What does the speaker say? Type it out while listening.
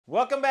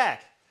Welcome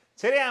back.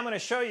 Today I'm going to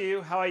show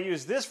you how I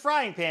use this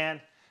frying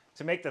pan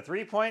to make the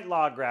 3-point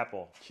log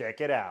grapple. Check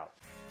it out.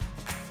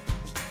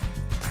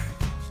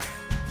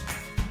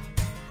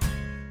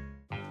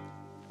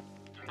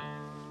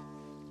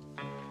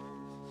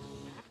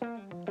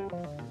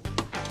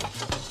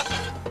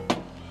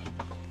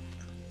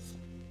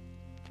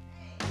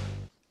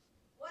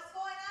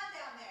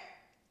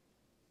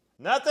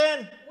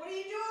 Nothing? What are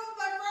you doing with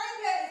my frying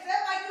pan? Is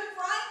that my good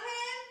frying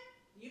pan?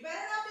 You better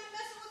not be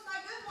messing with my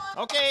good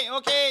one.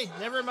 Okay,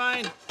 never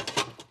mind.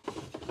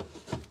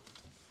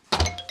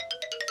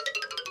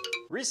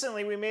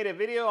 Recently we made a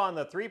video on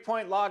the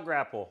 3-point log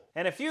grapple,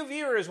 and a few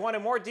viewers wanted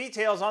more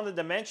details on the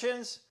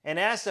dimensions and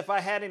asked if I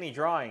had any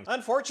drawings.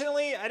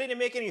 Unfortunately, I didn't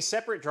make any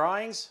separate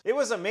drawings. It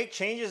was a make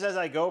changes as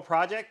I go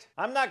project.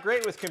 I'm not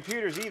great with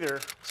computers either,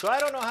 so I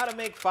don't know how to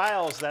make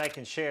files that I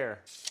can share.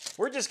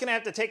 We're just gonna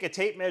have to take a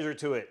tape measure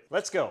to it.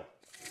 Let's go.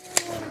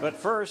 But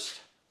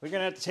first, we're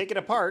gonna have to take it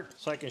apart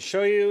so I can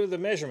show you the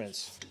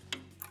measurements.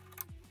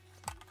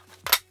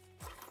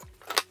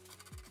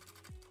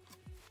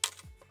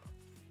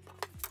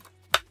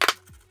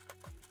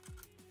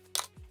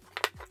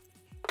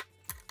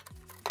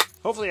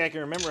 Hopefully I can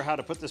remember how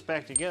to put this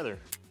back together.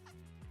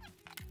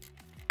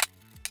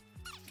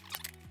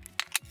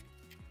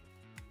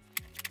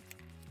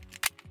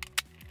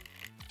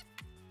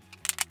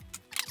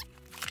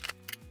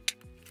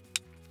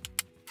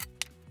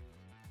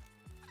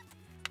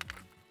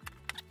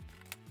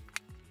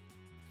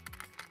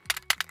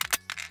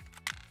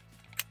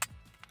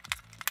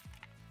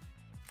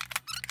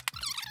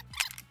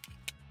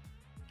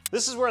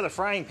 This is where the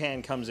frying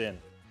pan comes in.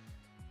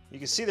 You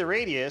can see the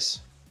radius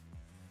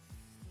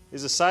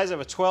is the size of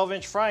a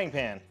 12-inch frying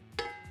pan.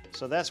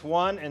 So that's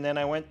one, and then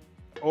I went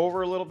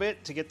over a little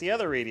bit to get the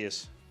other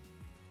radius.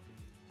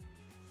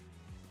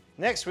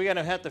 Next, we're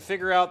gonna have to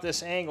figure out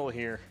this angle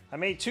here. I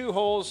made 2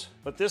 holes,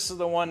 but this is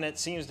the one that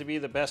seems to be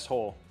the best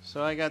hole.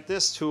 So I got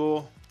this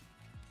tool.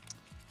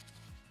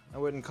 I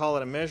wouldn't call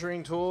it a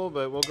measuring tool,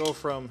 but we'll go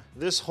from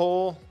this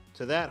hole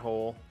to that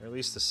hole, or at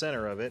least the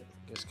center of it.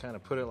 Just kind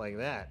of put it like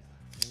that.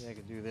 Maybe I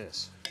could do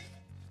this.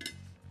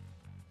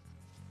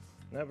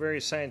 Not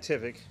very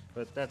scientific,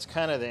 but that's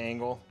kind of the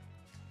angle.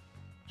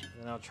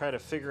 And I'll try to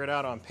figure it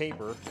out on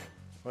paper,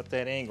 what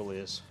that angle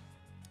is.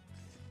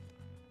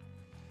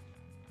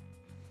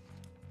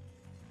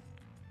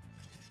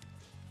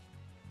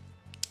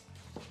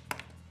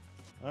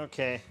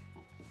 Okay.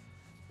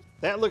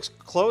 That looks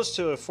close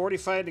to a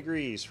 45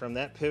 degrees from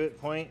that pivot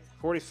point.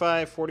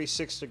 45,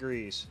 46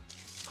 degrees.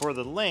 For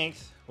the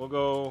length, we'll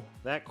go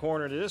that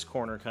corner to this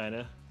corner, kind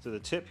of, to the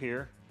tip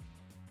here.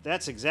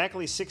 That's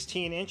exactly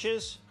 16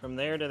 inches from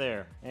there to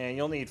there. And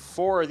you'll need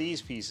 4 of these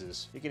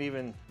pieces. You can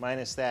even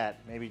minus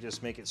that. Maybe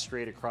just make it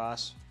straight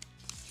across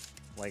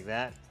like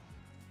that.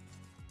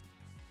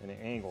 And an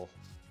angle.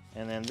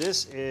 And then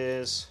this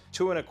is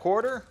 2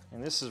 1/4,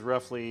 and this is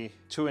roughly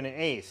 2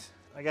 1/8.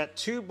 I got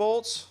 2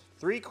 bolts,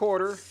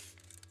 3/4.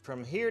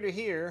 From here to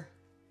here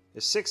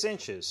is 6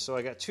 inches. So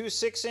I got 2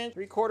 6-inch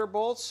 3/4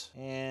 bolts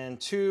and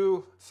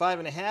 2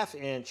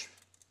 5.5-inch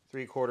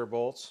 3/4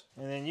 bolts.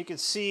 And then you can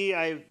see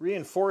I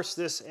reinforced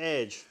this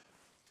edge.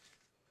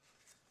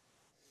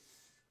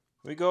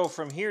 We go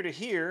from here to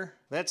here,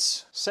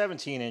 that's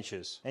 17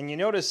 inches. And you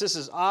notice this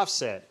is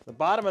offset. The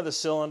bottom of the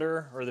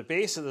cylinder, or the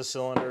base of the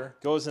cylinder,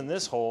 goes in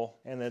this hole,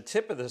 and the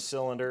tip of the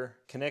cylinder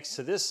connects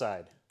to this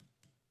side.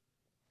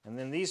 And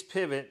then these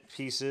pivot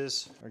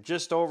pieces are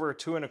just over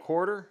 2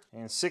 1/4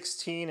 and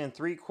 16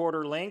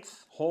 3/4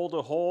 length. Hole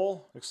to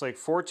hole, looks like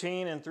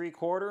 14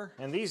 3/4.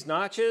 And these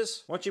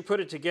notches, once you put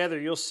it together,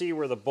 you'll see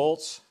where the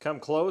bolts come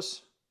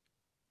close.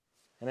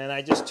 And then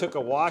I just took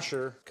a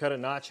washer, cut a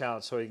notch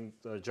out so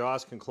the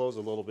jaws can close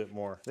a little bit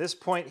more. This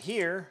point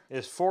here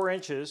is 4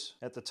 inches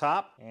at the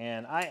top,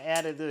 and I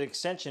added the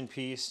extension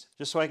piece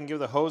just so I can give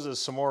the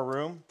hoses some more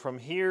room. From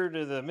here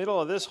to the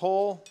middle of this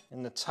hole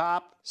in the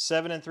top,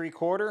 7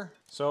 3/4.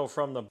 So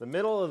from the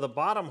middle of the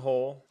bottom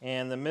hole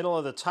and the middle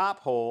of the top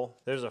hole,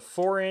 there's a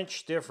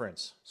 4-inch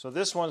difference. So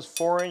this one's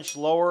 4 inch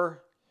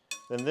lower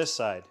than this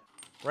side.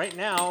 Right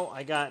now,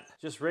 I got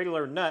just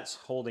regular nuts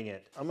holding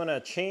it. I'm gonna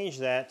change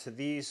that to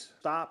these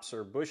stops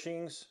or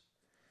bushings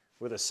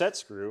with a set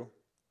screw,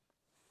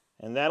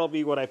 and that'll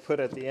be what I put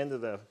at the end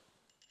of the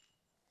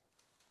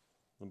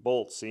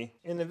bolt, see?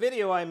 In the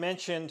video, I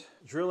mentioned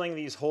drilling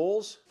these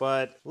holes,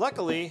 but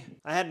luckily,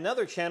 I had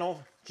another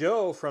channel,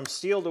 Joe from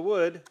Steel to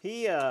Wood.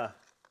 He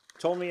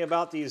told me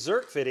about these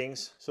Zerk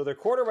fittings. So they're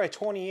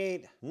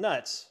 1/4x28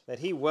 nuts that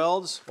he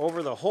welds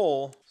over the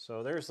hole.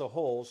 So there's the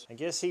holes. I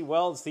guess he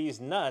welds these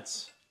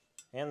nuts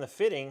and the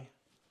fitting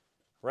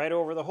right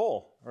over the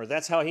hole. Or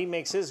that's how he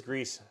makes his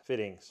grease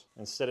fittings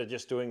instead of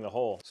just doing the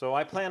hole. So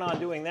I plan on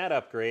doing that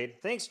upgrade.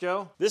 Thanks,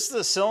 Joe. This is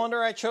the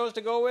cylinder I chose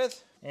to go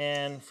with.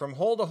 And from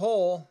hole to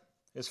hole,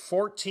 is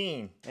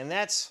 14, and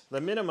that's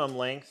the minimum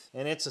length,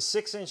 and it's a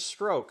 6-inch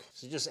stroke.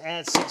 So just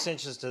add 6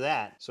 inches to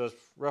that, so it's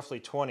roughly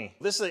 20.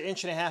 This is an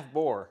 1.5-inch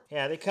bore.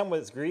 Yeah, they come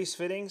with grease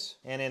fittings,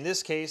 and in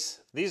this case,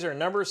 these are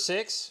number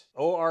 6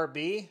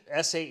 ORB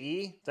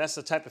SAE. That's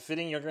the type of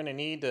fitting you're going to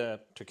need to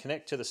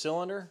connect to the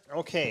cylinder.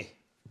 Okay,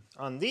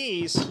 on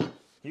these,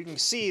 you can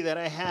see that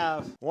I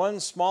have one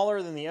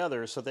smaller than the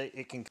other so that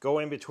it can go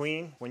in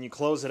between. When you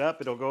close it up,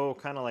 it'll go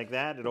kind of like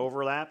that. It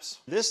overlaps.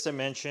 This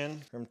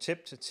dimension from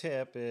tip to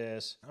tip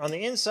is, on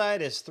the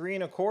inside is 3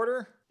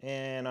 1/4,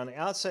 and on the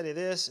outside of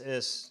this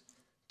is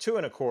 2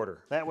 1/4.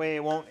 That way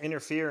it won't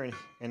interfere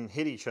and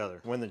hit each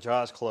other when the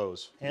jaws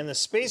close. And the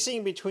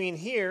spacing between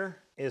here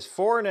is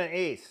 4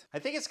 1/8. I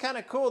think it's kind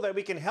of cool that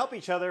we can help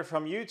each other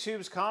from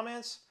YouTube's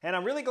comments, and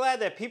I'm really glad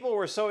that people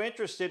were so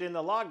interested in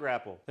the log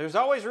grapple. There's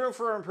always room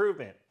for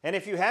improvement. And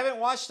if you haven't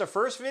watched the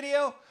first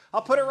video,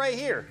 I'll put it right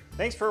here.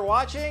 Thanks for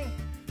watching,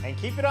 and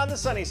keep it on the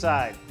sunny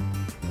side.